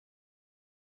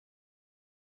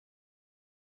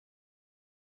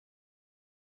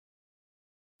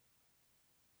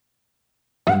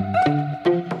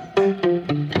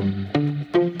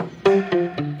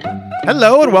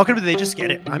Hello and welcome to They Just Get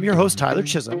It. I'm your host, Tyler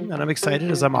Chisholm, and I'm excited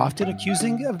as I'm often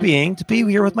accusing of being to be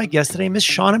here with my guest today, Miss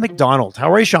Shauna McDonald.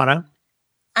 How are you, Shauna?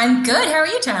 I'm good. How are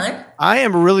you, Tyler? I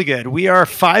am really good. We are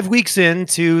 5 weeks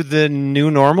into the new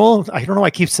normal. I don't know why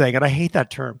I keep saying it. I hate that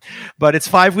term. But it's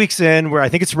 5 weeks in where I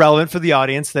think it's relevant for the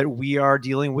audience that we are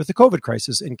dealing with the COVID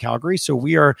crisis in Calgary. So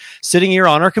we are sitting here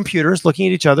on our computers, looking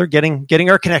at each other, getting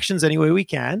our connections any way we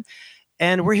can.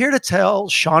 And we're here to tell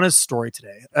Shauna's story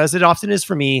today. As it often is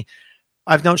for me,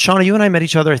 I've known Shauna, you and I met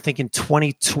each other, I think, in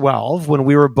 2012 when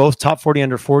we were both top 40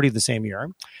 under 40 the same year.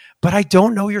 But I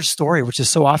don't know your story, which is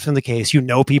so often the case. You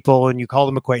know people and you call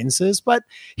them acquaintances, but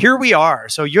here we are.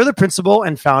 So you're the principal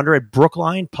and founder at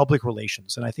Brookline Public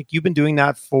Relations. And I think you've been doing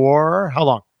that for how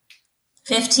long?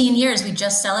 15 years. We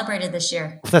just celebrated this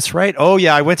year. That's right. Oh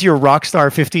yeah. I went to your Rockstar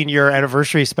 15-year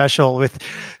anniversary special with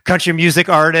country music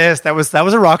artist. That was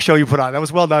a rock show you put on. That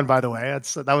was well done, by the way.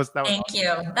 That was Thank you.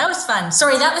 That was fun.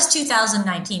 Sorry, that was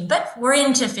 2019, but we're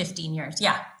into 15 years.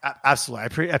 Yeah.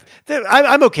 Absolutely.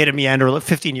 I'm okay to meander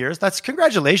 15 years. That's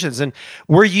congratulations. And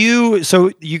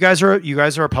so you guys are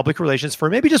a public relations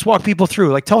firm. Maybe just walk people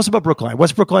through, tell us about Brookline.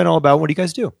 What's Brookline all about? What do you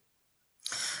guys do?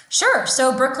 Sure.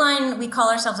 So Brookline, we call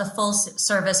ourselves a full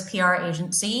service PR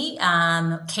agency,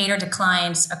 cater to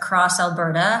clients across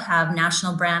Alberta, have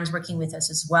national brands working with us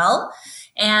as well.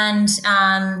 And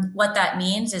what that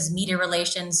means is media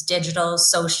relations, digital,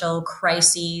 social,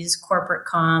 crises, corporate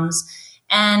comms,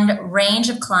 and range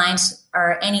of clients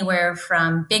are anywhere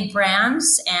from big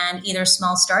brands and either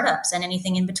small startups and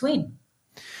anything in between.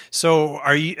 So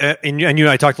are you, and you and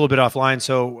I talked a little bit offline,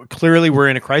 so clearly we're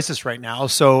in a crisis right now.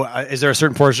 So is there a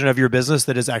certain portion of your business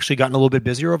that has actually gotten a little bit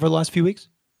busier over the last few weeks?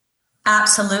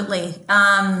 Absolutely.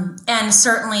 And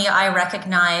certainly I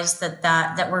recognize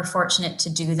that we're fortunate to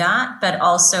do that, but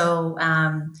also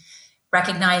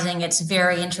recognizing it's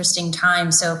very interesting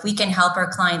time. So if we can help our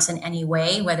clients in any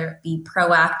way, whether it be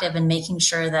proactive and making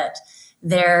sure that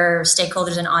their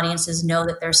stakeholders and audiences know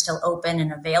that they're still open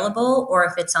and available, or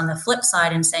if it's on the flip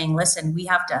side and saying, listen, we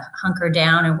have to hunker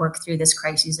down and work through this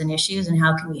crises and issues, and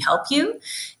how can we help you?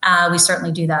 We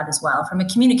certainly do that as well from a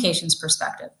communications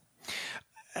perspective.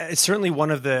 It's certainly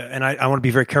one of the, and I want to be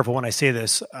very careful when I say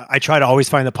this, I try to always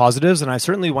find the positives. And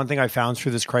one thing I found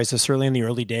through this crisis, certainly in the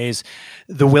early days,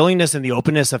 the willingness and the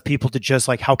openness of people to just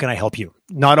how can I help you?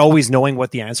 Not always knowing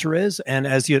what the answer is. And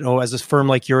as you know, as a firm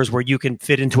like yours, where you can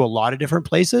fit into a lot of different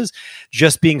places,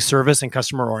 just being service and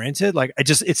customer oriented,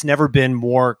 it's never been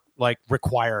more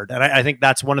required. And I think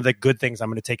that's one of the good things I'm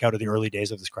going to take out of the early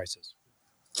days of this crisis.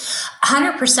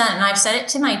 100%. And I've said it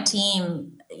to my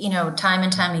team, time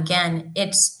and time again,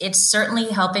 it's certainly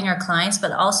helping our clients,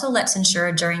 but also let's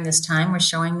ensure during this time, we're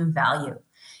showing them value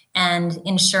and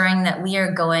ensuring that we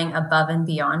are going above and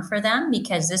beyond for them,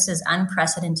 because this is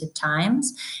unprecedented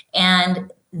times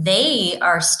and they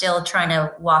are still trying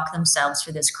to walk themselves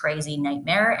through this crazy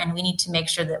nightmare. And we need to make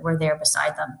sure that we're there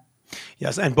beside them.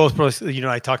 Yes, and both,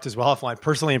 I talked as well offline,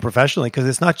 personally and professionally, because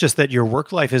it's not just that your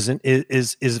work life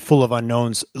is full of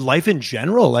unknowns. Life in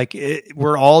general,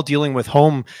 we're all dealing with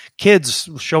home kids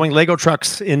showing Lego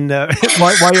trucks in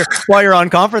while you're on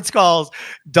conference calls,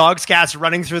 dogs, cats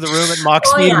running through the room at mach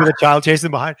speed with a child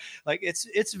chasing behind.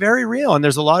 It's very real, and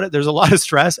there's a lot of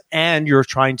stress, and you're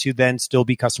trying to then still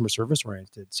be customer service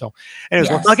oriented. So,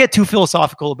 anyways, Let's not get too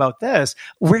philosophical about this.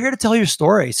 We're here to tell your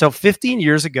story. So, 15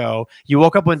 years ago, you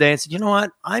woke up one day and said, you know what?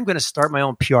 I'm going to start my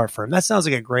own PR firm. That sounds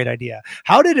like a great idea.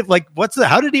 How did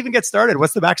it even get started?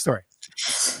 What's the backstory?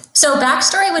 So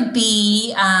backstory would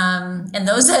be, and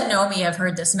those that know me have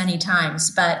heard this many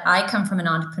times, but I come from an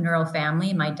entrepreneurial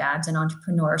family. My dad's an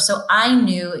entrepreneur. So I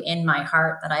knew in my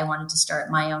heart that I wanted to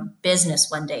start my own business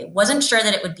one day. Wasn't sure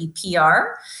that it would be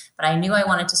PR, but I knew I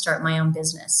wanted to start my own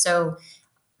business. So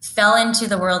fell into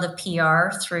the world of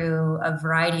PR through a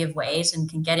variety of ways and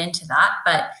can get into that.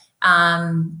 But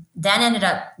then ended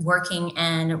up working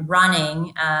and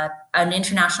running an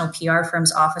international PR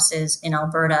firm's offices in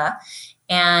Alberta,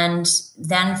 and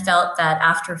then felt that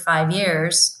after 5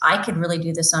 years, I could really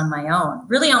do this on my own.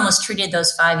 Really almost treated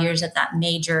those 5 years at that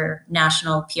major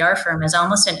national PR firm as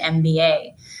almost an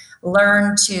MBA.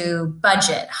 Learn to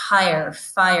budget, hire,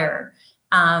 fire.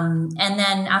 And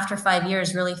then after 5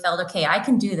 years, really felt, okay, I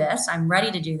can do this. I'm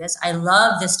ready to do this. I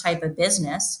love this type of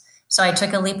business. So I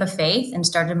took a leap of faith and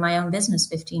started my own business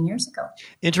 15 years ago.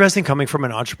 Interesting, coming from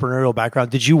an entrepreneurial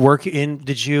background. I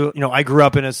grew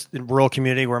up in a rural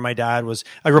community where I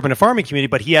grew up in a farming community,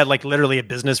 but he had literally a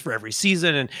business for every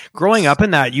season. And growing up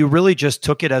in that, you really just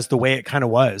took it as the way it kind of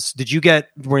was.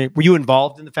 Were you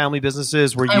involved in the family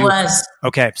businesses? I was.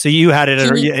 Okay. So you had it,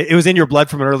 it was in your blood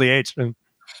from an early age.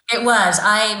 It was.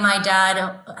 My dad,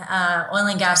 oil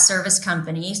and gas service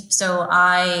company. So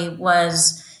I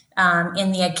was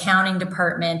in the accounting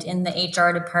department, in the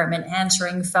HR department,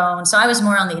 answering phones. So I was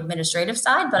more on the administrative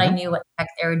side, but I knew what the heck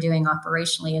they were doing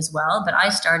operationally as well. But I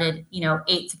started,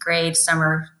 eighth grade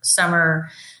summer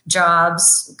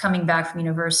jobs, coming back from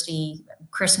university,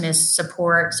 Christmas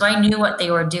support. So I knew what they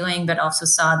were doing, but also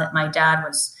saw that my dad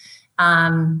was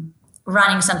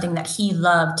running something that he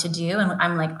loved to do. And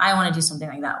I'm like, I want to do something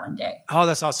like that one day. Oh,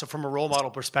 that's awesome. From a role model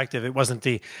perspective, it wasn't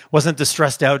the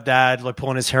stressed out dad like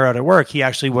pulling his hair out at work. He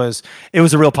actually was, it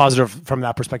was a real positive from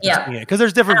that perspective. Yeah. Because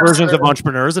there's different versions of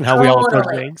entrepreneurs and how we all approach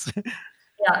things.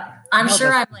 Yeah. I'm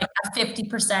sure I'm like a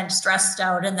 50% stressed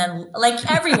out, and then like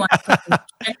everyone can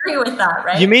agree with that,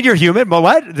 right? You mean you're human? But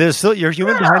what? There's still, you're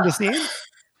human behind the scenes?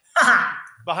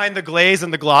 Behind the glaze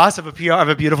and the gloss of a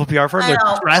beautiful PR firm. There's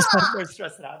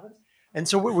stress that happens. And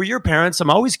so were your parents, I'm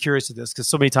always curious of this because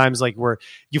so many times like where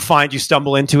you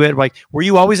stumble into it, like were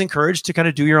you always encouraged to kind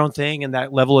of do your own thing and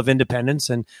that level of independence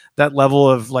and that level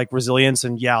of like resilience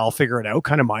and I'll figure it out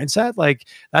kind of mindset? Like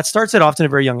that starts at often a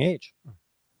very young age.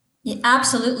 Yeah,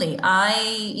 absolutely.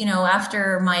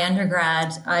 After my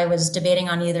undergrad, I was debating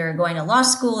on either going to law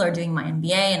school or doing my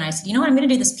MBA. And I said, you know what, I'm going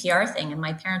to do this PR thing. And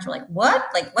my parents were like, what?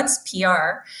 Like, what's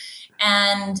PR?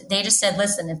 And they just said,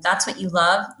 listen, if that's what you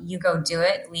love, you go do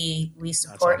it. We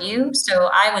support you. So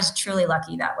I was truly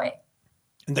lucky that way.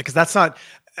 And because that's not,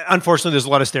 unfortunately, there's a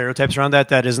lot of stereotypes around that.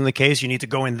 That isn't the case. You need to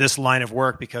go in this line of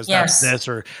work because that's this,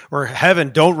 or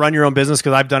heaven, don't run your own business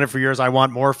because I've done it for years. I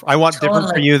want more. I want different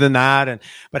for you than that.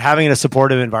 But having a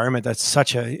supportive environment, that's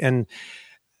such and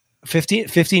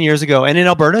 15 years ago. And in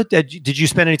Alberta, did you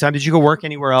spend any time? Did you go work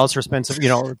anywhere else or spend some,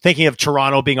 thinking of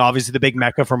Toronto being obviously the big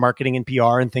mecca for marketing and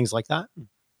PR and things like that?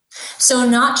 So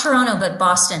not Toronto, but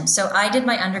Boston. So I did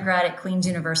my undergrad at Queen's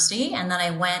University, and then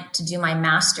I went to do my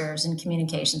master's in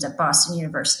communications at Boston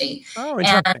University. Oh,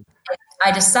 interesting. And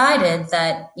I decided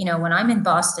that, when I'm in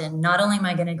Boston, not only am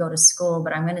I going to go to school,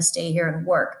 but I'm going to stay here and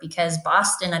work because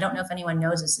Boston, I don't know if anyone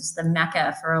knows this, is the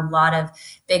mecca for a lot of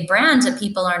big brands that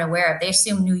people aren't aware of. They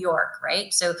assume New York,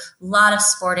 right? So a lot of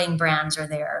sporting brands are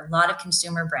there. A lot of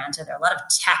consumer brands are there. A lot of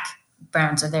tech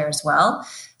brands are there as well.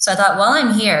 So I thought, while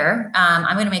I'm here,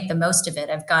 I'm going to make the most of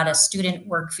it. I've got a student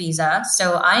work visa.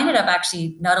 So I ended up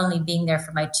actually not only being there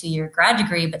for my 2-year grad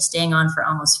degree, but staying on for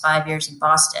almost 5 years in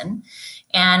Boston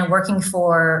and working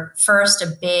for first a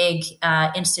big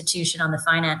institution on the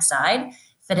finance side,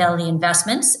 Fidelity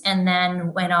Investments, and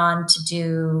then went on to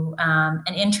do an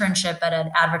internship at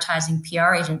an advertising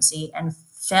PR agency and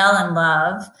fell in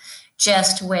love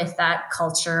just with that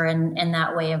culture and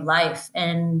that way of life,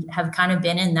 and have kind of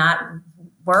been in that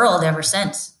world ever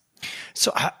since.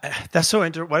 So that's so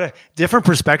interesting. What a different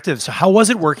perspective. So how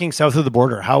was it working south of the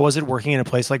border? How was it working in a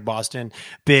place like Boston,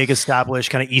 big,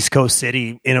 established, kind of East Coast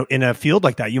city in a field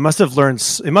like that? You must have learned,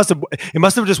 it must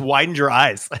have just widened your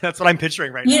eyes. That's what I'm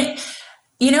picturing right now.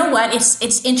 You know what?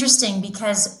 It's interesting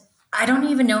because I don't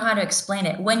even know how to explain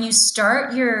it. When you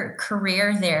start your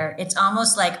career there, it's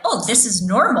almost like, oh, this is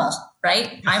normal,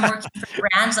 right? I'm working for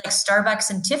brands like Starbucks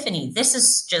and Tiffany. This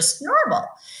is just normal.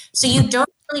 So you don't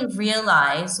really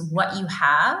realize what you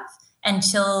have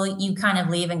until you kind of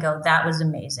leave and go, that was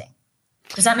amazing.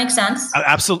 Does that make sense?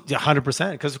 Absolutely,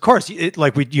 100%. Because of course,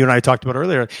 you and I talked about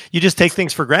earlier, you just take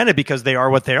things for granted because they are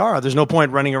what they are. There's no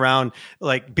point running around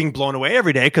like being blown away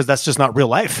every day because that's just not real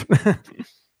life.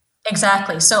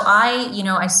 Exactly. So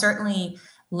I certainly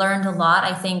learned a lot.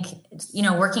 I think,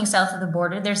 working south of the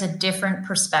border, there's a different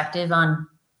perspective on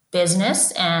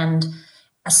business and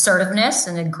assertiveness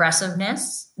and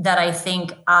aggressiveness that I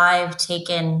think I've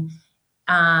taken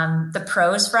the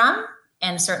pros from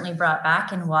and certainly brought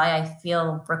back, and why I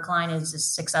feel Brookline is as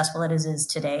successful as it is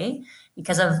today,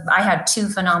 because I had 2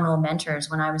 phenomenal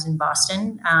mentors when I was in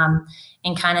Boston,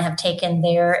 and kind of have taken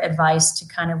their advice to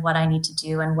kind of what I need to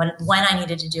do and when I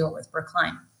needed to do it with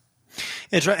Brookline.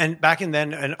 It's right. And back in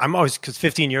then, and I'm always, because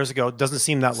 15 years ago, it doesn't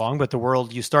seem that long, but the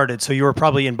world you started. So you were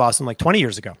probably in Boston like 20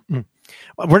 years ago.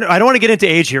 I don't want to get into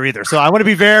age here either. So I want to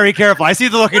be very careful. I see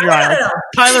the look in your eye.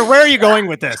 Tyler, where are you going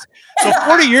with this?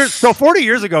 So 40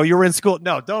 years ago, you were in school.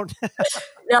 No, don't.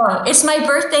 No, it's my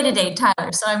birthday today,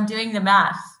 Tyler. So I'm doing the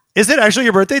math. Is it actually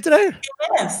your birthday today?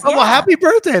 It is. Oh, yeah. Well, happy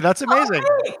birthday. That's amazing.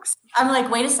 Oh, thanks. I'm like,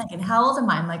 wait a second. How old am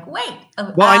I? I'm like, wait.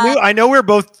 Well, I know we're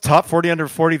both top 40 under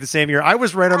 40 the same year. I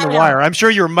was right on the wire. I'm sure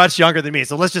you were much younger than me.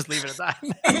 So let's just leave it at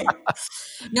that.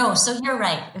 No, so you're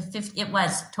right. It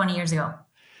was 20 years ago.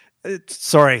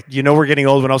 Sorry, we're getting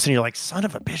old when all of a sudden you're like, son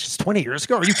of a bitch, it's 20 years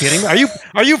ago. Are you kidding?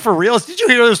 Are you for real? Did you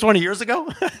hear this 20 years ago?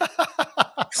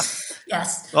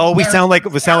 Yes. Oh, we sound like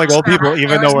old people,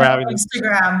 even though we're having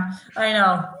Instagram. I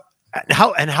know.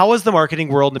 How was the marketing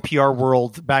world and the PR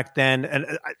world back then? And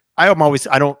I'm always,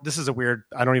 I don't, this is a weird,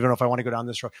 I don't even know if I want to go down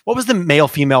this road. What was the male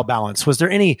female balance? Was there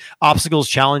any obstacles,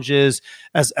 challenges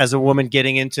as a woman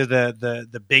getting into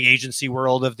the big agency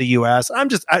world of the US?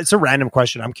 It's a random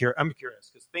question. I'm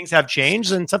curious because things have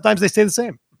changed and sometimes they stay the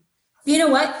same. You know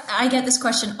what? I get this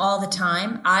question all the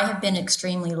time. I have been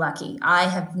extremely lucky. I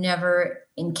have never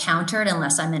encountered,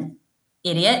 unless I'm an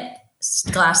idiot,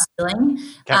 glass ceiling,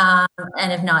 Okay.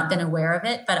 and have not been aware of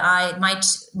it. But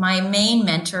my main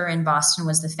mentor in Boston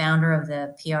was the founder of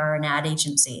the PR and ad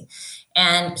agency,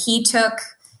 and he's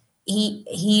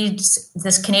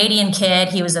this Canadian kid.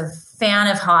 He was a fan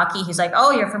of hockey. He's like, "Oh,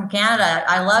 you're from Canada.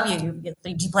 I love you. Do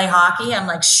you play hockey?" I'm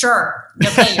like, "Sure."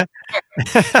 Okay.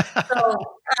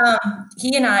 So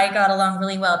he and I got along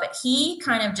really well, but he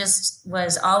kind of just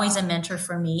was always a mentor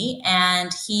for me, and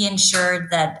he ensured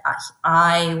that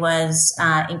I was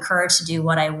encouraged to do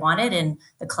what I wanted and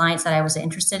the clients that I was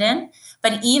interested in.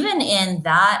 But even in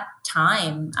that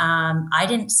time, I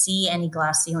didn't see any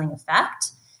glass ceiling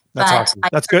effect. That's awesome.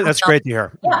 That's good. That's great to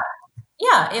hear.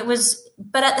 Yeah, it was.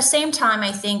 But at the same time,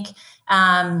 I think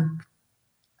I'm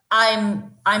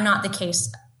not the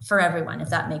case for everyone, if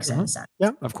that makes any sense.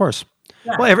 Yeah, of course.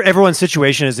 Yeah. Well, everyone's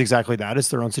situation is exactly that. It's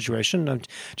their own situation. I'm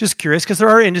just curious because there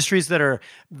are industries that are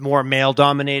more male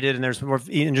dominated and there's more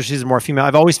industries that are more female.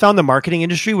 I've always found the marketing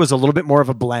industry was a little bit more of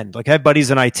a blend. Like I have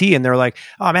buddies in IT and they're like,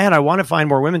 oh man, I want to find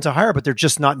more women to hire, but they're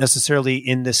just not necessarily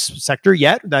in this sector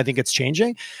yet. I think it's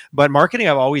changing. But marketing,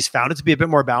 I've always found it to be a bit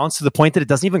more balanced to the point that it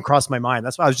doesn't even cross my mind.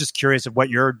 That's why I was just curious of what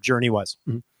your journey was.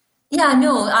 Mm-hmm. Yeah,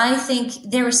 no, I think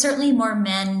there were certainly more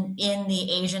men in the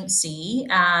agency.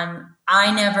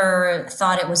 I never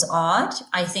thought it was odd.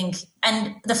 I think,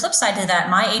 and the flip side to that,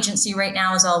 my agency right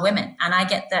now is all women. And I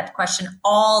get that question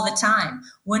all the time.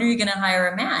 When are you going to hire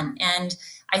a man? And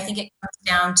I think it comes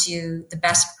down to the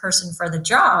best person for the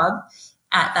job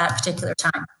at that particular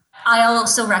time. I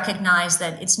also recognize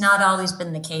that it's not always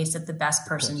been the case that the best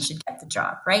person should get the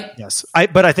job, right? Yes.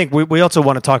 But I think we also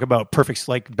want to talk about perfect,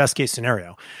 like best case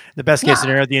scenario, the best case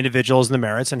scenario, the individuals and the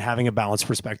merits and having a balanced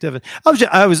perspective. And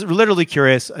I was literally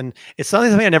curious, and it's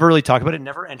something I never really talk about. It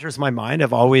never enters my mind.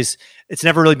 It's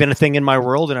never really been a thing in my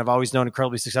world. And I've always known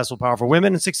incredibly successful, powerful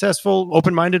women and successful,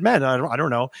 open-minded men. I don't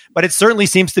know, but it certainly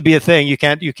seems to be a thing. You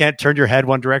can't turn your head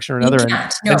one direction or another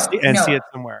and see it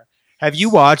somewhere. Have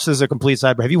you watched, as a complete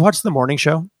sidebar, have you watched The Morning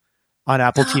Show on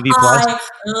Apple TV+? I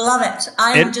love it.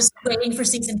 I'm just waiting for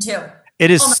season 2.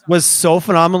 It was so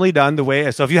phenomenally done.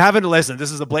 So if you haven't listened,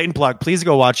 this is a blatant plug. Please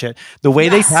go watch it. The way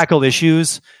they tackle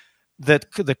issues,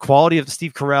 the quality of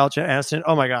Steve Carell, Aniston,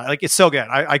 oh my God, like it's so good.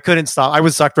 I couldn't stop. I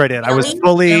was sucked right in. I was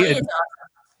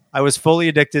fully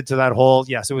addicted to that whole,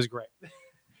 yes, it was great.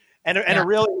 And a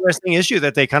really interesting issue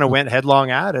that they kind of went headlong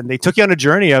at, and they took you on a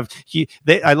journey of.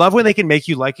 I love when they can make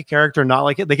you like a character, not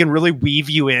like it. They can really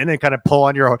weave you in and kind of pull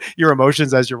on your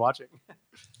emotions as you're watching.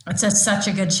 It's such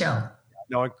a good show.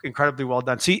 No, incredibly well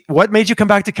done. See, what made you come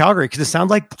back to Calgary? Because it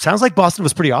sounds like Boston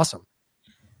was pretty awesome.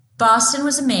 Boston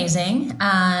was amazing.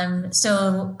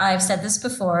 So I've said this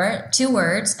before, 2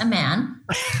 words, a man.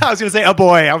 I was going to say a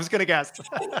boy. I was going to guess.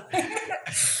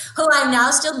 Who I'm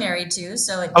now still married to.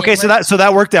 So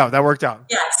that worked out. That worked out.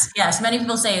 Yes. Many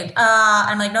people say,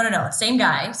 I'm like, no. Same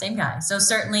guy. So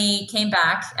certainly came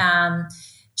back.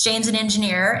 Shane's an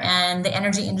engineer, and the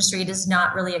energy industry does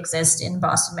not really exist in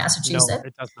Boston, Massachusetts. No,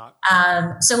 it does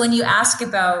not. So when you ask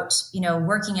about,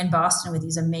 working in Boston with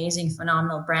these amazing,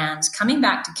 phenomenal brands, coming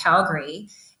back to Calgary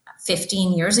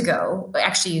 15 years ago,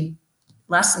 actually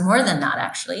more than that,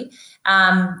 actually,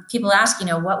 people ask,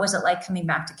 what was it like coming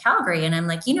back to Calgary? And I'm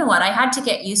like, you know what? I had to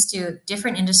get used to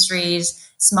different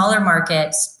industries, smaller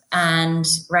markets, and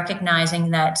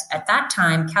recognizing that at that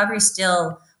time, Calgary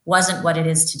still wasn't what it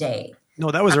is today. No,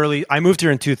 that was early. I moved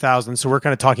here in 2000, so we're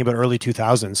kind of talking about early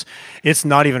 2000s. It's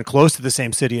not even close to the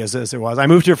same city as it was. I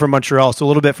moved here from Montreal, so a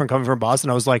little bit from coming from Boston.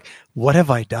 I was like, what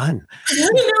have I done?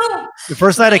 The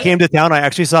first night I came to town, I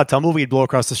actually saw a tumbleweed blow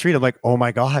across the street. I'm like, oh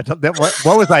my God,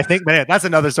 what was I thinking? Man, that's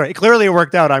another story. Clearly it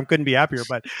worked out. I couldn't be happier.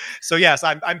 But so yes,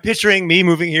 I'm picturing me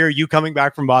moving here, you coming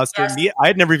back from Boston. Yes. I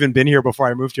had never even been here before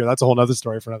I moved here. That's a whole other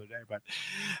story for another day.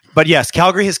 But yes,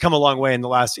 Calgary has come a long way in the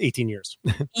last 18 years.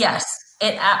 Yes.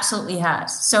 It absolutely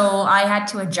has. So I had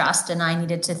to adjust, and I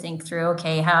needed to think through,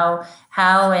 okay, how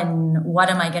and what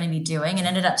am I going to be doing? And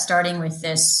ended up starting with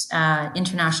this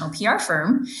international PR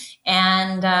firm,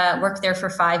 and worked there for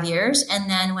 5 years,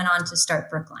 and then went on to start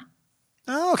Brookline.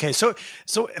 Oh, okay. So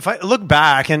if I look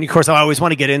back, and of course I always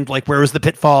want to get in, like, where was the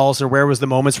pitfalls or where was the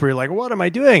moments where you're like, what am I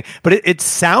doing? But it's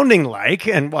sounding like,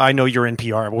 and I know you're in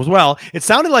PR as well, it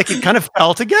sounded like it kind of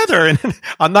fell together. And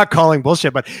I'm not calling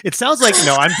bullshit, but it sounds like,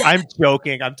 no, I'm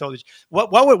joking. I'm totally,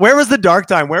 where was the dark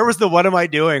time? Where was the, what am I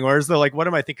doing? Where's the, like, what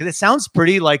am I thinking? It sounds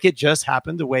pretty like it just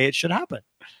happened the way it should happen.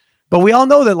 But we all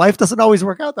know that life doesn't always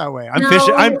work out that way.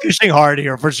 I'm fishing hard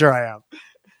here, for sure I am.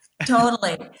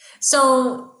 Totally.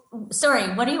 So,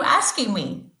 sorry, what are you asking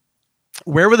me?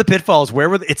 Where were the pitfalls?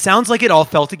 It sounds like it all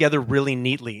fell together really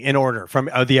neatly in order from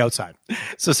the outside.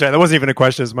 So sorry, that wasn't even a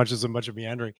question as much as a bunch of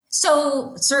meandering.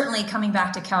 So certainly coming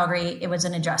back to Calgary, it was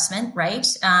an adjustment, right?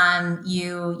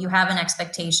 You have an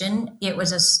expectation. It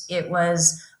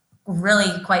was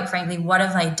really, quite frankly, what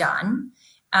have I done?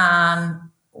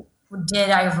 Did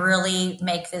I really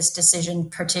make this decision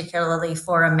particularly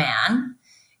for a man?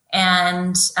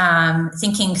 And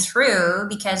thinking through,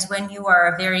 because when you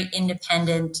are a very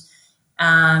independent,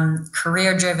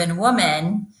 career-driven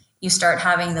woman, you start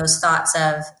having those thoughts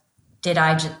of,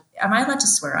 am I allowed to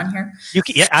swear on here?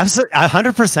 Yeah, absolutely,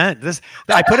 100%.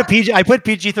 I put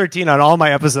PG-13 on all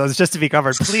my episodes just to be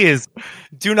covered. Please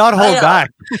do not hold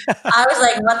back. I was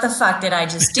like, what the fuck did I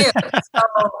just do?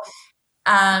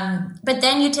 But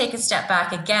then you take a step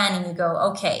back again and you go,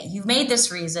 okay, you've made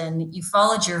this reason, you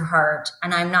followed your heart.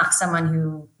 And I'm not someone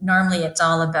who normally it's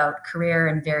all about career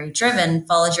and very driven,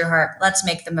 followed your heart. Let's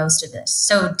make the most of this.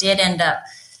 So did end up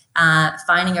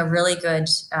finding a really good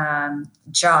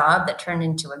job that turned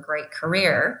into a great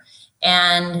career.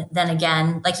 And then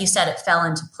again, like you said, it fell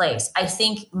into place. I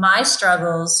think my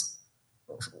struggles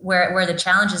where the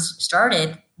challenges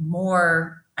started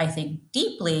more, I think,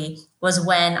 deeply was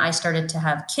when I started to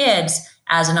have kids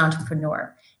as an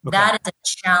entrepreneur. Okay. That is a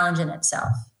challenge in itself.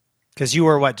 Because you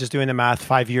were just doing the math,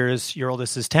 5 years, your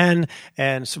oldest is 10.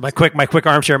 And so my quick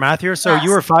armchair math here. So yes.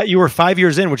 you were 5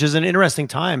 years in, which is an interesting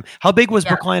time. How big was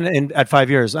Brookline at 5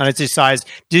 years? And it's a size.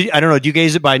 I don't know. Do you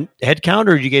gauge it by head count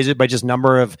or do you gauge it by just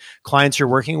number of clients you're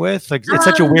working with? Like, it's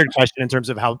such a weird question in terms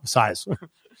of how size.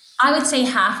 I would say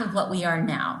half of what we are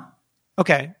now.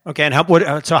 Okay. And how big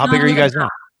are you guys now?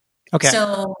 Okay.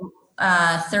 So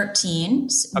 13.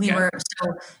 Okay. We were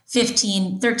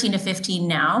 13 to 15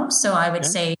 now. So I would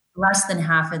say less than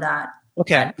half of that.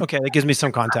 Okay. That gives me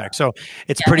some context. So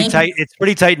it's pretty tight. It's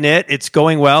pretty tight knit. It's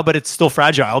going well, but it's still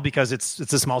fragile because it's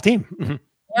a small team.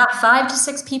 Yeah. 5 to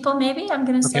 6 people, maybe I'm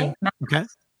going to say. Okay.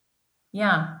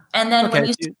 Yeah. And then when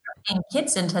you start putting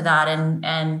kids into that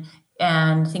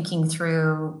and thinking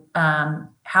through,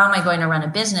 how am I going to run a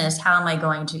business? How am I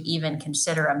going to even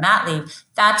consider a mat leave?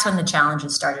 That's when the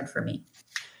challenges started for me.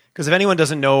 Because if anyone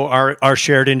doesn't know our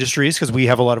shared industries, because we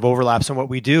have a lot of overlaps in what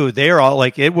we do, they are all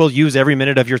like, it will use every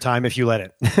minute of your time if you let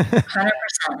it. 100%.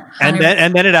 And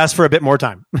then it asks for a bit more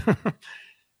time.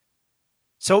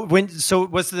 So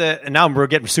now we're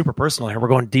getting super personal here. We're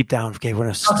going deep down. Okay, we're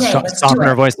going to soften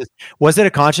our voices. Was it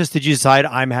a conscious, did you decide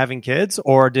I'm having kids?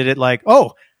 Or did it like,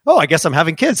 oh, I guess I'm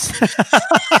having kids.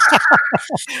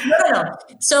 No.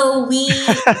 So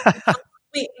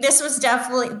this was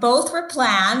definitely, both were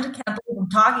planned. Can't believe I'm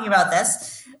talking about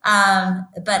this.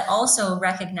 But also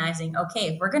recognizing, okay,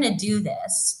 if we're going to do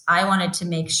this, I wanted to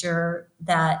make sure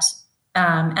that,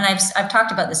 and I've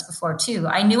talked about this before too.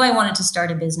 I knew I wanted to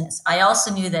start a business. I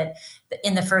also knew that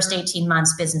in the first 18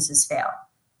 months, businesses fail.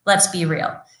 Let's be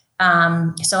real.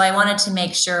 So I wanted to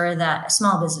make sure that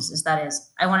small businesses, that is,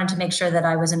 I wanted to make sure that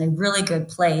I was in a really good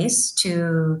place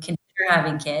to consider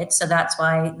having kids. So that's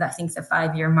why I think the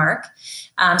 5-year mark.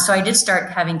 So I did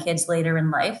start having kids later in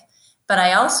life, but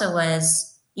I also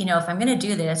was, if I'm going to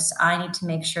do this, I need to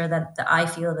make sure that I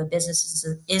feel the business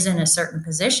is in a certain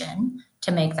position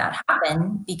to make that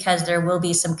happen, because there will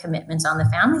be some commitments on the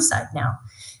family side now.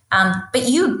 But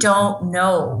you don't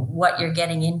know what you're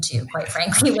getting into, quite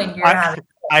frankly, when you're having.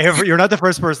 You're not the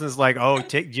first person that's like, oh,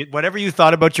 take whatever you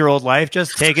thought about your old life,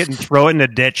 just take it and throw it in a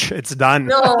ditch. It's done.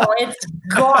 No, it's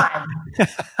gone.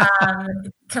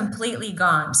 Completely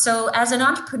gone. So as an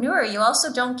entrepreneur, you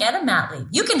also don't get a mat leave.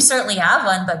 You can certainly have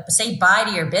one, but say bye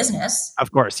to your business.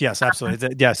 Of course. Yes, absolutely.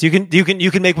 Yes. You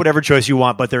can make whatever choice you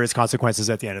want, but there is consequences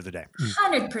at the end of the day.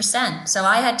 100%. So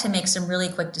I had to make some really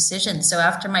quick decisions. So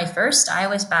after my first, I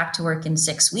was back to work in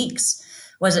 6 weeks.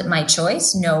 Was it my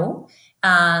choice? No.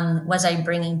 Was I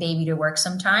bringing baby to work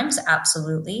sometimes?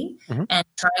 Absolutely. Mm-hmm. And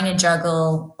trying to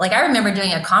juggle, like I remember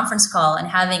doing a conference call and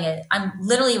I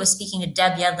literally was speaking to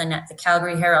Deb Yedlin at the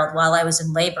Calgary Herald while I was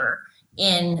in labor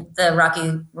in the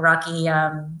Rocky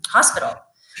Hospital.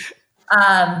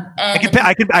 And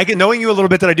I can, knowing you a little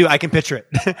bit that I do, I can picture it.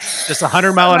 Just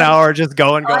 100 mile an hour, just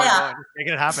going,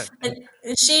 making it happen.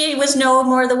 She was no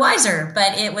more the wiser,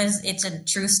 but it's a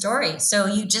true story. So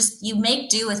you make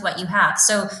do with what you have.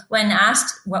 So when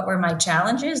asked what were my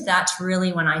challenges, that's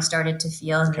really when I started to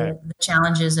feel the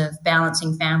challenges of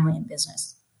balancing family and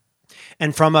business.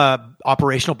 And from a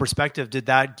operational perspective, did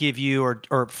that give you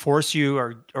or force you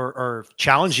or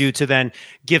challenge you to then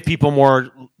give people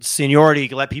more seniority,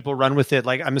 let people run with it?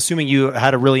 Like, I'm assuming you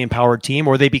had a really empowered team,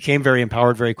 or they became very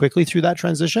empowered very quickly through that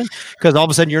transition, because all of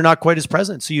a sudden you're not quite as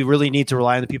present. So you really need to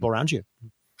rely on the people around you.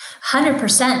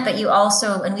 100%. But you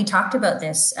also, and we talked about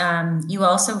this, you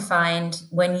also find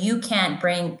when you can't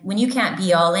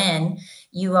be all in,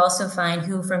 you also find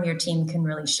who from your team can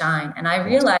really shine. And I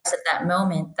realized at that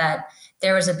moment that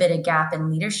there was a bit of gap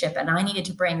in leadership, and I needed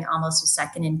to bring almost a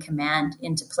second in command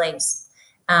into place.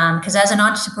 Because as an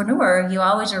entrepreneur, you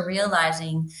always are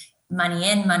realizing money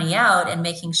in, money out, and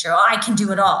making sure, I can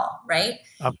do it all, right?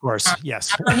 Of course,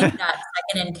 yes. I don't need that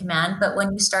second in command, but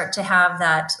when you start to have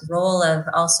that role of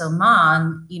also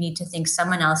mom, you need to think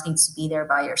someone else needs to be there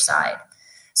by your side.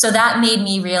 So that made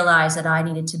me realize that I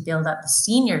needed to build up the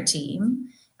senior team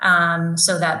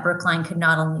so that Brookline could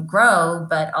not only grow,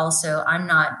 but also I'm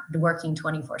not working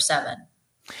 24/7.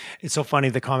 It's so funny,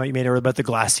 the comment you made earlier about the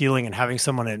glass ceiling and having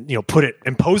someone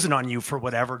impose it on you for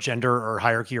whatever gender or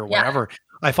hierarchy or whatever. Yeah.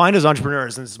 I find as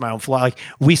entrepreneurs, and this is my own flaw, like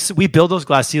we build those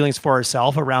glass ceilings for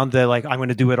ourselves around the, like, I'm going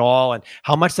to do it all, and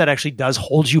how much that actually does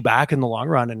hold you back in the long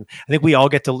run. And I think we all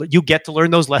get to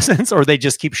learn those lessons, or they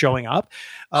just keep showing up.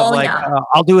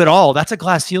 I'll do it all. That's a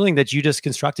glass ceiling that you just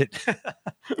constructed.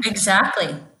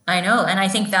 Exactly. I know. And I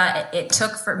think that it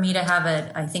took for me to have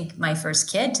I think my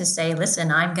first kid to say,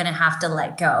 listen, I'm going to have to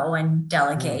let go and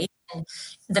delegate. And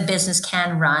the business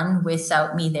can run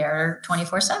without me there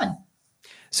 24/7.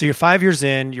 So you're 5 years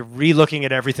in, you're re-looking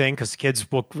at everything, because kids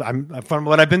will, from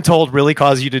what I've been told, really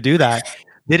cause you to do that.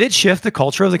 Did it shift the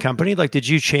culture of the company? Like, did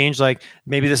you change, like,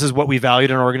 maybe this is what we valued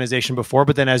in our organization before,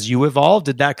 but then as you evolved,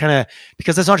 did that kind of,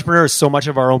 because as entrepreneurs, so much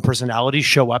of our own personalities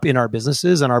show up in our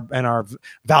businesses, and our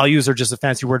values are just a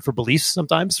fancy word for beliefs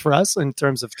sometimes for us in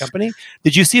terms of company.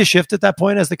 Did you see a shift at that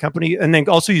point as the company, and then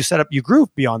also you grew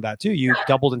beyond that too? You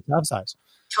doubled in staff size.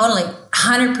 Totally.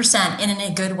 100%, and in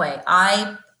a good way.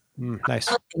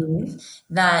 Nice. I believe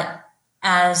that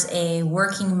as a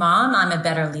working mom, I'm a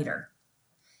better leader.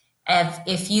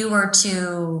 If you were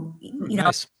to,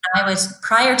 nice. I was,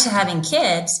 prior to having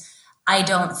kids, I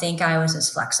don't think I was as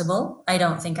flexible. I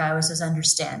don't think I was as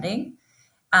understanding,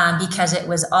 because it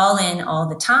was all in all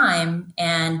the time.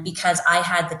 And because I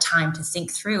had the time to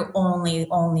think through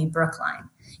only Brookline,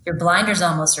 your blinders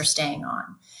almost are staying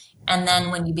on. And then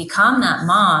when you become that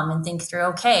mom and think through,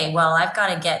 okay, well, I've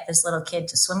got to get this little kid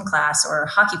to swim class or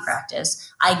hockey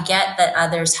practice. I get that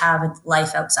others have a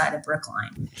life outside of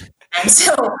Brookline. And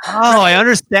so, I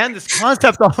understand this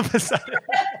concept all of a sudden.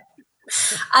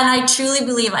 And I truly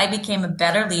believe I became a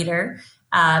better leader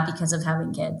because of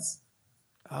having kids.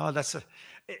 Oh,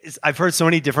 I've heard so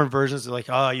many different versions of, like,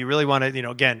 you really want to,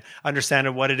 again,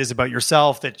 understand what it is about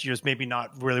yourself that you're just maybe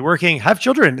not really working. Have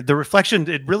children. The reflection,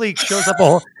 it really shows up a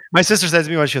whole. My sister says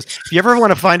to me, she goes, if you ever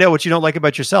want to find out what you don't like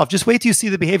about yourself, just wait till you see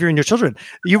the behavior in your children.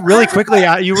 You really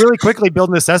quickly build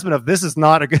an assessment of, this is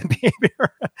not a good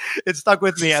behavior. It stuck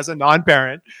with me as a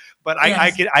non-parent, but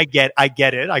yes. I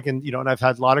get it. I can, and I've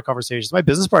had a lot of conversations. My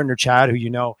business partner, Chad,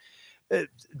 who,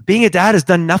 being a dad has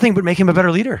done nothing but make him a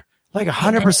better leader. Like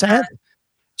 100%.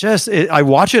 I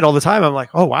watch it all the time. I'm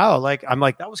like, oh, wow. Like,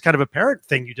 that was kind of a parent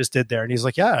thing you just did there. And he's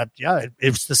like, yeah,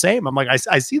 it's the same. I'm like,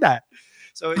 I see that.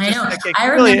 So it's I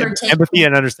remember empathy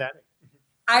and understanding.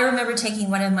 I remember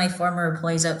taking one of my former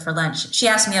employees out for lunch. She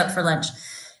asked me out for lunch,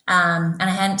 and I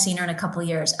hadn't seen her in a couple of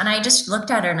years. And I just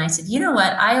looked at her and I said, you know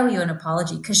what? I owe you an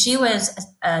apology, because she was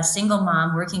a single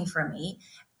mom working for me,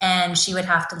 and she would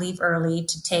have to leave early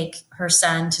to take her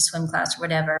son to swim class or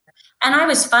whatever. And I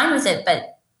was fine with it,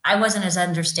 but I wasn't as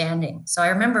understanding. So I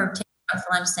remember taking her out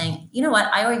for lunch saying, you know what?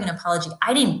 I owe you an apology.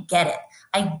 I didn't get it.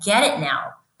 I get it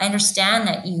now. I understand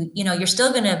that you're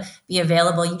still going to be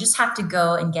available. You just have to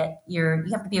go and you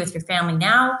have to be with your family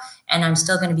now, and I'm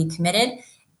still going to be committed.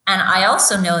 And I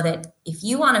also know that if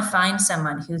you want to find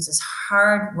someone who's as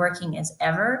hard working as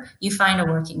ever, you find a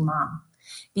working mom,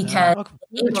 because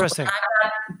interesting. I've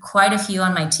got quite a few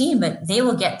on my team, but they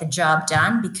will get the job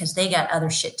done because they got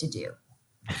other shit to do.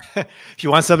 If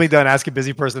you want something done, ask a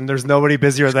busy person. There's nobody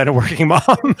busier than a working mom.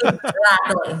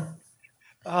 Exactly.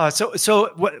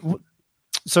 So what?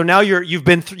 So now you're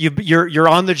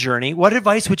on the journey. What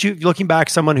advice would you, looking back,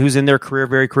 someone who's in their career,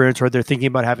 very career-oriented, they're thinking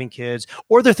about having kids,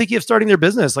 or they're thinking of starting their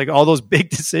business, like all those big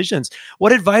decisions?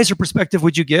 What advice or perspective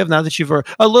would you give now that you've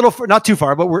a little, not too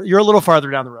far, but you're a little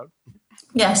farther down the road?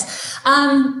 Yes.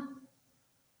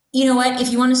 You know what?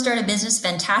 If you want to start a business,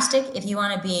 fantastic. If you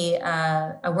want to be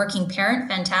a working parent,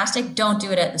 fantastic. Don't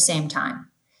do it at the same time.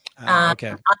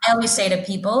 Okay. I always say to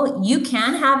people, you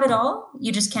can have it all.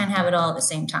 You just can't have it all at the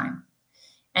same time.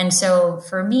 And so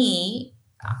for me,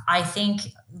 I think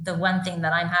the one thing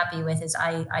that I'm happy with is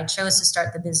I chose to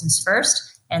start the business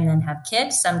first and then have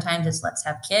kids. Sometimes it's let's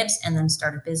have kids and then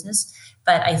start a business.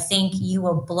 But I think you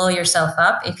will blow yourself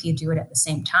up if you do it at the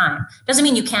same time. Doesn't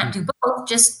mean you can't do both.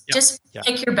 Just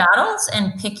pick your battles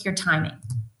and pick your timing.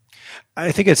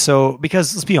 I think it's so,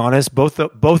 because let's be honest, both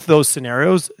those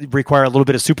scenarios require a little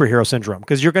bit of superhero syndrome,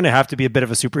 because you're going to have to be a bit of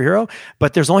a superhero,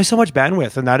 but there's only so much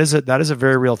bandwidth, and that is a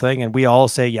very real thing. And we all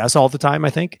say yes all the time. I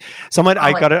think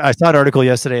I saw an article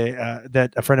yesterday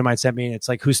that a friend of mine sent me. It's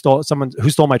like, who stole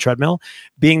my treadmill,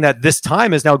 being that this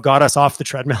time has now got us off the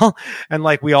treadmill. And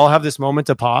like, we all have this moment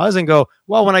to pause and go,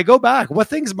 well, when I go back, what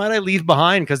things might I leave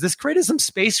behind? Because this created some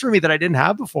space for me that I didn't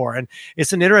have before. And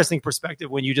it's an interesting perspective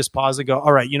when you just pause and go,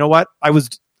 all right, you know what? I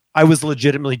was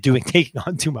legitimately taking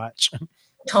on too much.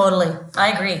 Totally.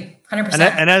 I agree. 100%.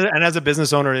 And as a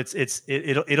business owner,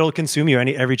 it'll consume you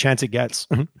every chance it gets.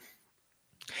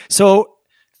 So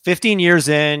 15 years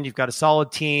in, you've got a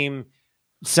solid team.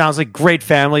 Sounds like great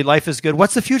family. Life is good.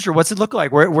 What's the future? What's it look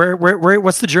like?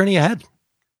 What's the journey ahead?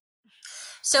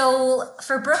 So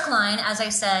for Brookline, as I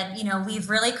said, we've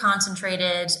really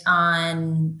concentrated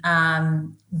on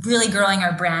really growing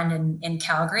our brand in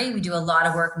Calgary. We do a lot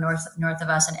of work north of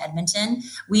us in Edmonton.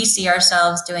 We see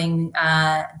ourselves doing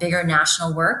bigger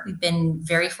national work. We've been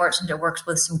very fortunate to work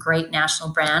with some great national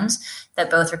brands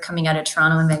that both are coming out of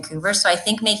Toronto and Vancouver. So I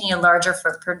think making a larger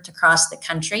footprint across the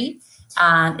country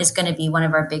is going to be one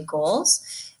of our big goals.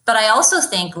 But I also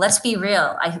think, let's be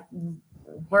real,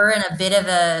 we're in a bit of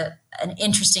an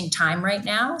interesting time right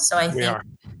now. So I think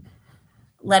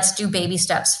let's do baby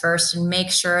steps first and make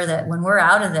sure that when we're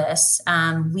out of this,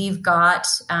 we've got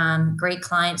great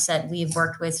clients that we've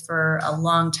worked with for a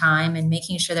long time, and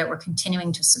making sure that we're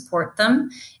continuing to support them,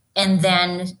 and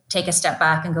then take a step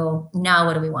back and go, now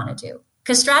what do we want to do?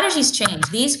 Because strategies change.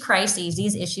 These crises,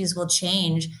 these issues will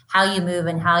change how you move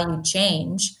and how you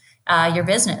change your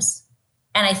business.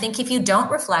 And I think if you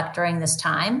don't reflect during this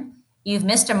time, you've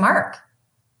missed a mark.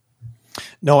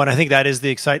 No, and I think that is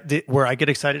where I get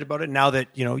excited about it now, that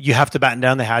you have to batten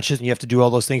down the hatches and you have to do all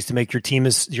those things to make your team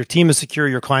is secure,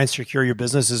 your clients secure, your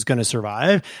business is going to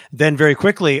survive. Then very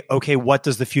quickly, okay, what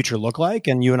does the future look like?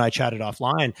 And you and I chatted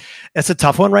offline. It's a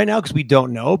tough one right now because we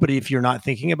don't know. But if you're not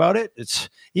thinking about it, it's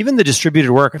even the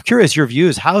distributed work. I'm curious your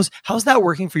views. How's that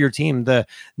working for your team?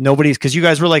 Because you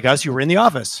guys were like us, you were in the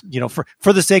office.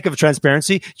 For the sake of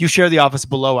transparency, you share the office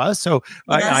below us. So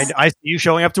yes. I see you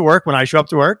showing up to work when I show up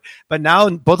to work. But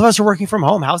now both of us are working from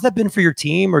home. How's that been for your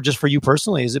team, or just for you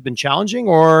personally? Has it been challenging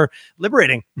or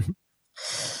liberating?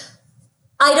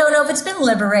 I don't know if it's been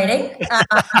liberating. Like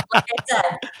I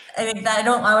said, I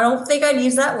don't think I'd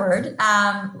use that word.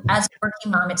 As a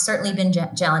working mom, it's certainly been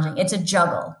challenging. It's a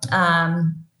juggle.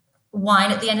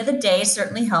 Wine at the end of the day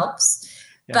certainly helps.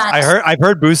 Yes, but I've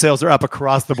heard booze sales are up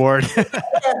across the board.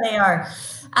 Yeah, they are.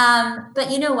 But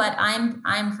you know what?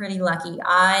 I'm pretty lucky.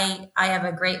 I have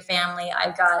a great family.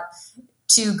 I've got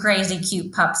 2 crazy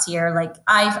cute pups here. Like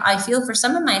I feel for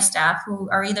some of my staff who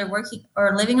are either working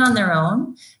or living on their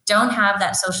own, don't have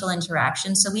that social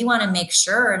interaction. So we want to make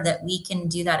sure that we can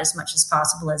do that as much as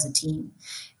possible as a team.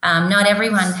 Not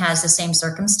everyone has the same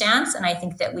circumstance, and I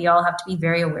think that we all have to be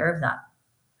very aware of that.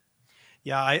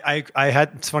 Yeah,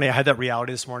 it's funny. I had that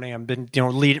reality this morning. I've been,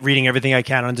 reading everything I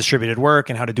can on distributed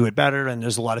work and how to do it better. And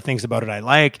there's a lot of things about it I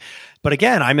like. But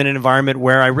again, I'm in an environment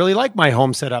where I really like my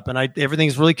home setup and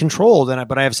everything's really controlled.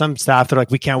 But I have some staff that are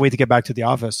like, we can't wait to get back to the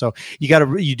office. So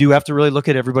you do have to really look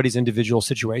at everybody's individual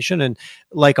situation. And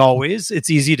like always,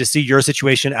 it's easy to see your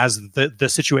situation as the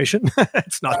situation.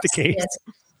 It's not the case. Yes.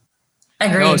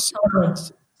 Agreed.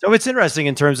 So it's interesting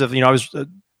in terms of,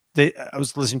 I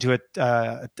was listening to it.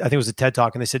 I think it was a TED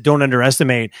Talk, and they said, don't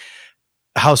underestimate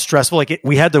how stressful.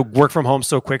 We had to work from home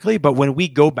so quickly, but when we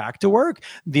go back to work,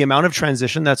 the amount of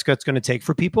transition that's going to take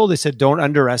for people, they said, don't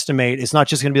underestimate. It's not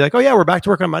just going to be like, oh yeah, we're back to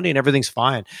work on Monday and everything's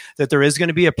fine. That there is going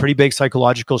to be a pretty big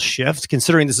psychological shift,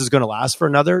 considering this is going to last for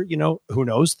another, who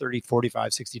knows, 30,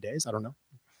 45, 60 days. I don't know.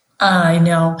 I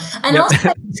know. And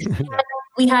also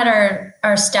we had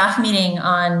our staff meeting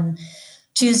on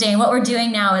Tuesday. And what we're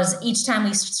doing now is each time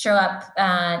we show up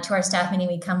to our staff meeting,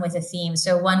 we come with a theme.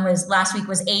 So one was last week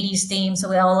was 80s theme. So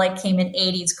we all like came in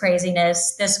 80s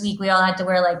craziness. This week we all had to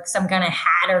wear like some kind of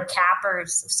hat or cap, or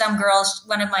some girls,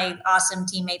 one of my awesome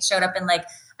teammates showed up in like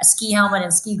a ski helmet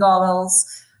and ski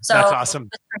goggles. So that's awesome.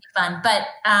 It was pretty fun. But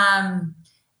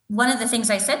one of the things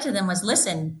I said to them was,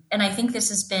 listen, and I think this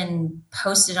has been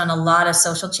posted on a lot of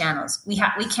social channels. We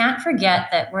can't forget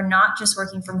that we're not just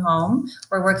working from home.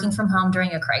 We're working from home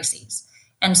during a crisis.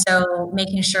 And so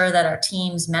making sure that our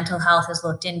team's mental health is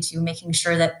looked into, making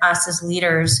sure that us as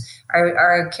leaders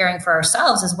are caring for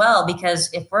ourselves as well, because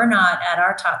if we're not at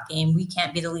our top game, we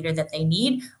can't be the leader that they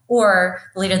need or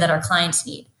the leader that our clients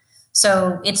need.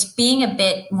 So it's being a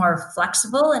bit more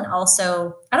flexible, and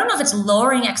also, I don't know if it's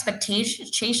lowering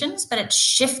expectations, but it's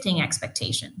shifting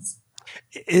expectations.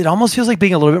 It almost feels like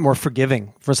being a little bit more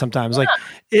forgiving for sometimes. Yeah.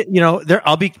 Like,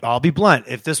 I'll be blunt.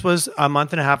 If this was a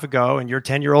month and a half ago and your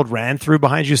 10-year-old ran through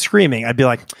behind you screaming, I'd be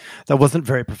like, that wasn't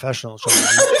very professional.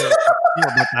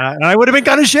 And I would have been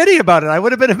kind of shitty about it. I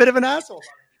would have been a bit of an asshole.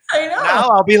 I know. Now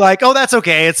I'll be like, oh, that's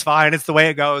okay. It's fine. It's the way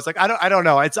it goes. Like, I don't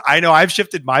know. I know I've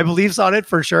shifted my beliefs on it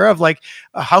for sure. Of like,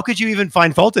 how could you even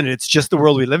find fault in it? It's just the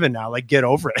world we live in now. Like, get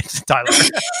over it, Tyler.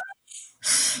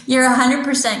 You're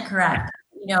 100% correct.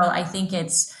 I think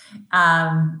it's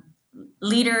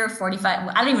leader 45.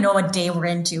 I don't even know what day we're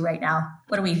into right now.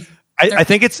 What are we? I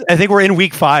think we're in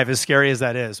week 5, as scary as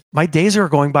that is. My days are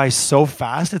going by so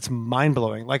fast. It's mind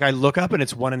blowing. Like, I look up and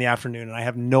it's 1 PM and I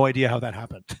have no idea how that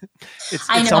happened.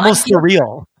 It's almost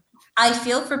surreal. I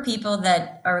feel for people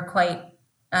that are quite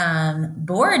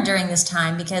bored during this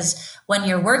time, because when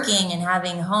you're working and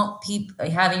having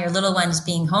your little ones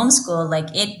being homeschooled,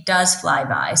 like, it does fly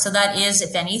by. So that is,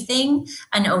 if anything,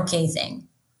 an okay thing.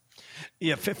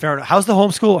 Yeah, fair enough. How's the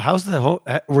homeschool?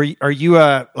 Are you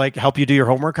like help you do your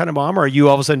homework kind of mom, or are you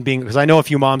all of a sudden because I know a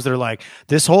few moms that are like,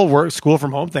 this whole school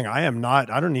from home thing, I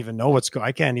don't even know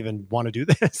I can't even want to do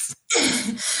this.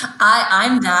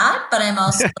 I'm that, but I'm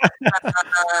also,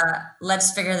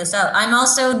 let's figure this out. I'm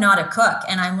also not a cook,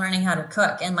 and I'm learning how to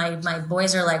cook. And my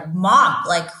boys are like, Mom,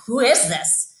 like, who is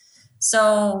this?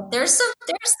 So there's some,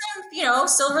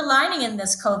 silver lining in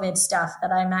this COVID stuff,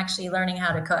 that I'm actually learning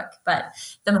how to cook. But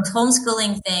the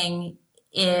homeschooling thing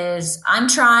is, I'm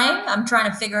trying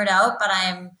to figure it out, but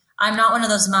I'm not one of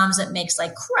those moms that makes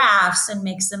like crafts and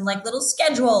makes them like little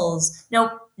schedules.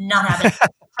 Nope, not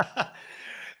happening.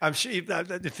 I'm sure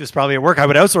if this probably at work, I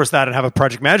would outsource that and have a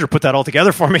project manager put that all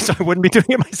together for me, so I wouldn't be doing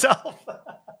it myself.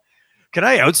 Can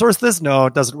I outsource this? No,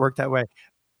 it doesn't work that way.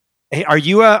 Hey, are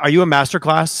you a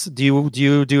masterclass? Do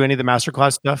you do any of the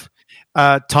masterclass stuff?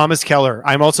 Thomas Keller.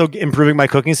 I'm also improving my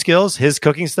cooking skills. His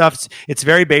cooking stuff, it's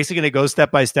very basic and it goes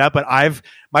step by step, but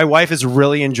my wife is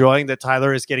really enjoying that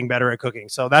Tyler is getting better at cooking.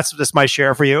 So that's just my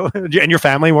share for you and your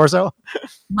family more so.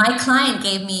 My client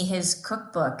gave me his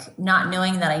cookbook, not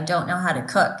knowing that I don't know how to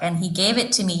cook. And he gave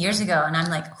it to me years ago. And I'm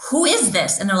like, who is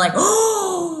this? And they're like,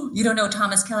 oh, you don't know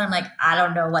Thomas Keller? I'm like, I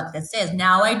don't know what this is.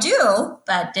 Now I do,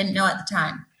 but didn't know at the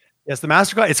time. Yes, the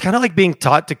masterclass, it's kind of like being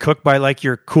taught to cook by like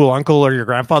your cool uncle or your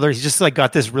grandfather. He's just like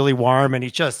got this really warm, and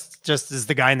he just is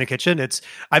the guy in the kitchen.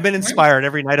 I've been inspired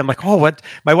every night. I'm like, oh, what?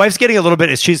 My wife's getting a little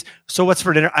bit, so what's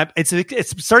for dinner?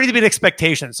 It's starting to be an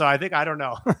expectation. So I think, I don't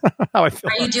know how I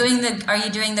feel. Are you doing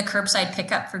the curbside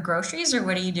pickup for groceries, or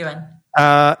what are you doing?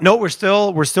 No, we're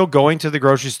still going to the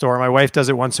grocery store. My wife does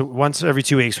it once every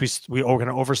 2 weeks. We're going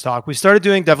to overstock. We started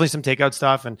doing definitely some takeout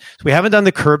stuff, and so we haven't done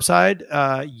the curbside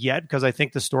yet, because I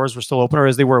think the stores were still open, or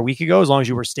as they were a week ago, as long as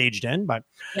you were staged in. But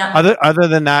yeah. Other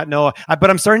than that, no. But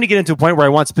I'm starting to get into a point where I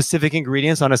want specific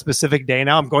ingredients on a specific day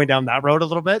now. I'm going down that road a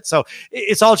little bit, so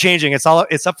it's all changing. It's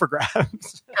up for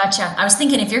grabs. Gotcha. I was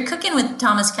thinking, if you're cooking with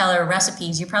Thomas Keller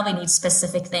recipes, you probably need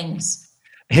specific things.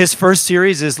 His first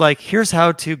series is like, here's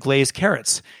how to glaze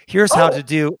carrots. Here's how to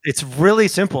do. It's really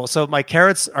simple. So my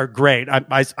carrots are great.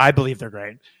 I believe they're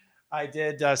great. I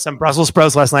did some Brussels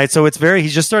sprouts last night. So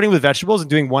he's just starting with vegetables and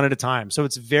doing one at a time. So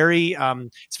it's very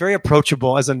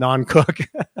approachable as a non-cook.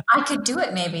 I could do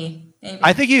it maybe.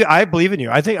 I believe in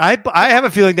you. I think I have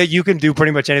a feeling that you can do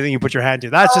pretty much anything you put your hand to.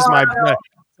 That's just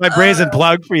my brazen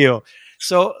plug for you.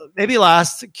 So maybe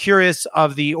last, curious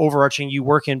of the overarching, you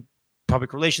work in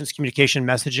public relations, communication,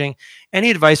 messaging.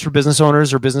 Any advice for business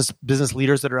owners or business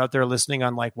leaders that are out there listening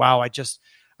on like, wow, I'm just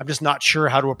not sure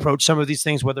how to approach some of these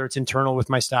things, whether it's internal with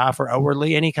my staff or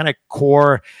outwardly? Any kind of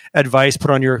core advice put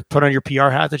on your PR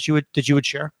hat that you would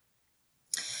share?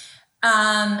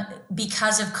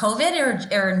 Because of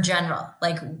COVID or in general,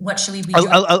 like what should we be doing?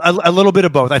 A little bit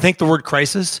of both. I think the word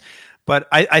crisis, but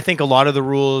I think a lot of the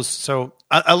rules. So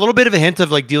a little bit of a hint of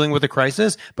like dealing with a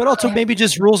crisis, but also maybe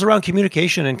just rules around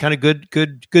communication and kind of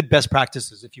good best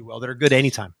practices, if you will, that are good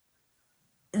anytime.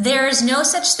 There's no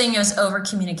such thing as over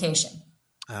communication.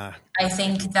 I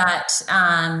think that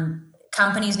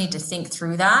companies need to think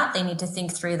through that. They need to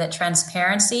think through that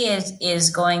transparency is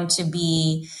going to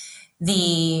be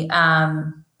the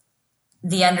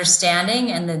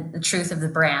understanding and the truth of the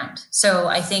brand. So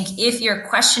I think if you're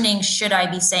questioning, should I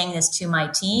be saying this to my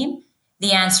team?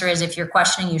 The answer is, if you're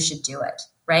questioning, you should do it,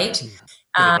 right?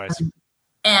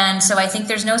 And so I think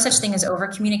there's no such thing as over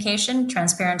communication.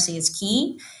 Transparency is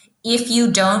key. If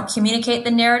you don't communicate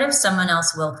the narrative, someone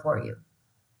else will for you.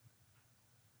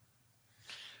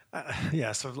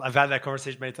 So I've had that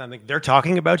conversation many times. Like, they're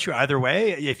talking about you either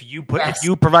way. If you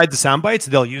provide the sound bites,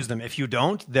 they'll use them. If you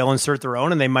don't, they'll insert their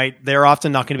own, and they're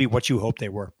often not going to be what you hope they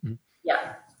were.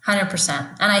 Yeah,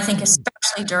 100%. And I think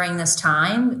especially during this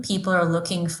time, people are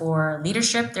looking for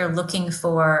leadership. They're looking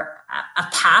for a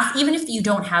path. Even if you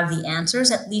don't have the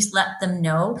answers, at least let them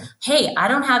know, hey, I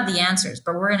don't have the answers,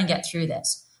 but we're going to get through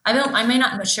this. I may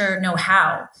not know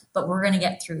how, but we're going to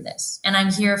get through this. And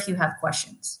I'm here if you have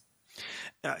questions.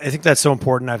 I think that's so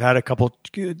important. I've done a couple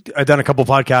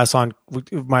podcasts on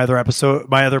my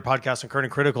other podcast on Current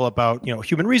and Critical about,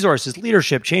 human resources,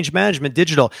 leadership, change management,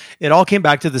 digital. It all came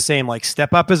back to the same, like,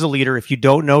 step up as a leader. If you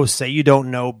don't know, say you don't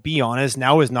know, be honest.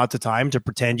 Now is not the time to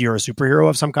pretend you're a superhero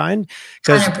of some kind,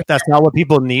 because that's not what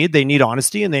people need. They need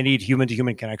honesty and they need human to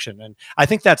human connection. And I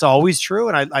think that's always true.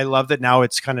 And I love that now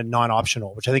it's kind of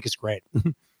non-optional, which I think is great.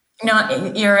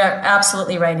 No, you're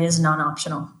absolutely right. It is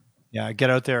non-optional. Yeah, get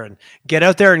out there and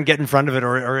get in front of it,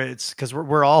 or it's because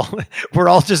we're all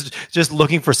just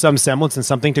looking for some semblance and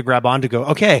something to grab on to go,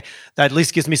 okay, that at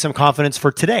least gives me some confidence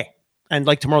for today. And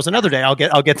like tomorrow's another day, I'll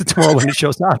get to tomorrow when it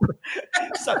shows up.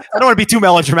 So I don't want to be too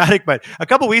melodramatic, but a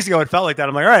couple of weeks ago it felt like that.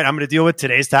 I'm like, all right, I'm going to deal with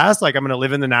today's task. Like, I'm going to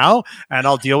live in the now, and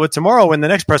I'll deal with tomorrow when the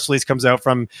next press release comes out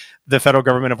from the federal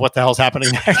government of what the hell's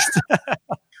happening next.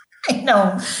 I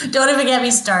know. Don't even get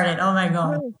me started. Oh my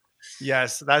God.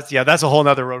 Yes, that's a whole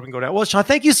nother road we can go down. Well, Sean,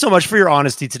 thank you so much for your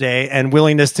honesty today and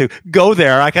willingness to go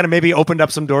there. I kind of maybe opened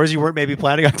up some doors you weren't maybe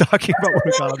planning on talking about when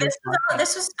we got on this.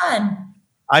 This was fun.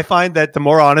 I find that the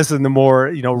more honest and the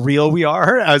more real we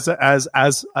are, as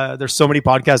there's so many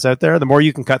podcasts out there, the more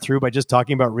you can cut through by just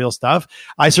talking about real stuff.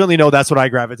 I certainly know that's what I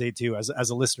gravitate to as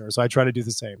a listener, so I try to do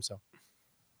the same. So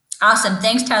awesome,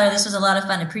 thanks, Tyler. This was a lot of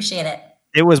fun. Appreciate it.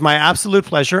 It was my absolute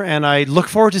pleasure, and I look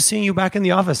forward to seeing you back in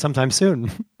the office sometime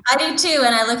soon. I do too,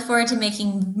 and I look forward to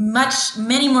making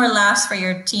many more laughs for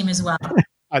your team as well.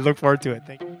 I look forward to it.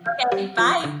 Thank you. Okay,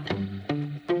 bye.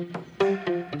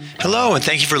 Hello, and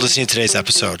thank you for listening to today's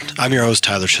episode. I'm your host,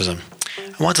 Tyler Chisholm.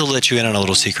 I want to let you in on a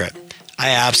little secret.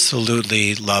 I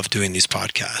absolutely love doing these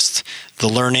podcasts. The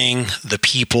learning, the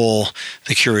people,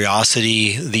 the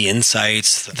curiosity, the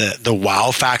insights, the wow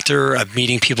factor of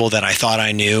meeting people that I thought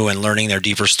I knew and learning their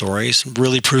deeper stories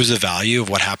really proves the value of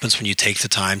what happens when you take the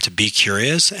time to be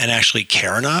curious and actually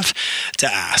care enough to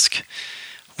ask.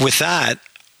 With that,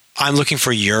 I'm looking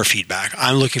for your feedback.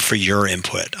 I'm looking for your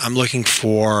input. I'm looking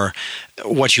for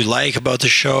what you like about the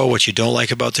show, what you don't like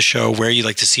about the show, where you'd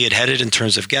like to see it headed in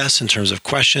terms of guests, in terms of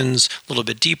questions, a little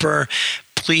bit deeper.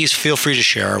 Please feel free to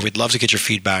share. We'd love to get your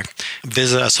feedback.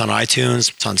 Visit us on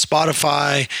iTunes, it's on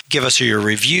Spotify. Give us your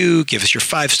review. Give us your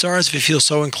 5 stars if you feel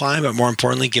so inclined. But more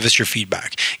importantly, give us your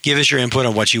feedback. Give us your input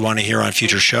on what you want to hear on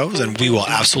future shows, and we will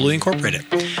absolutely incorporate it.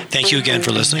 Thank you again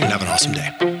for listening, and have an awesome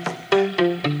day.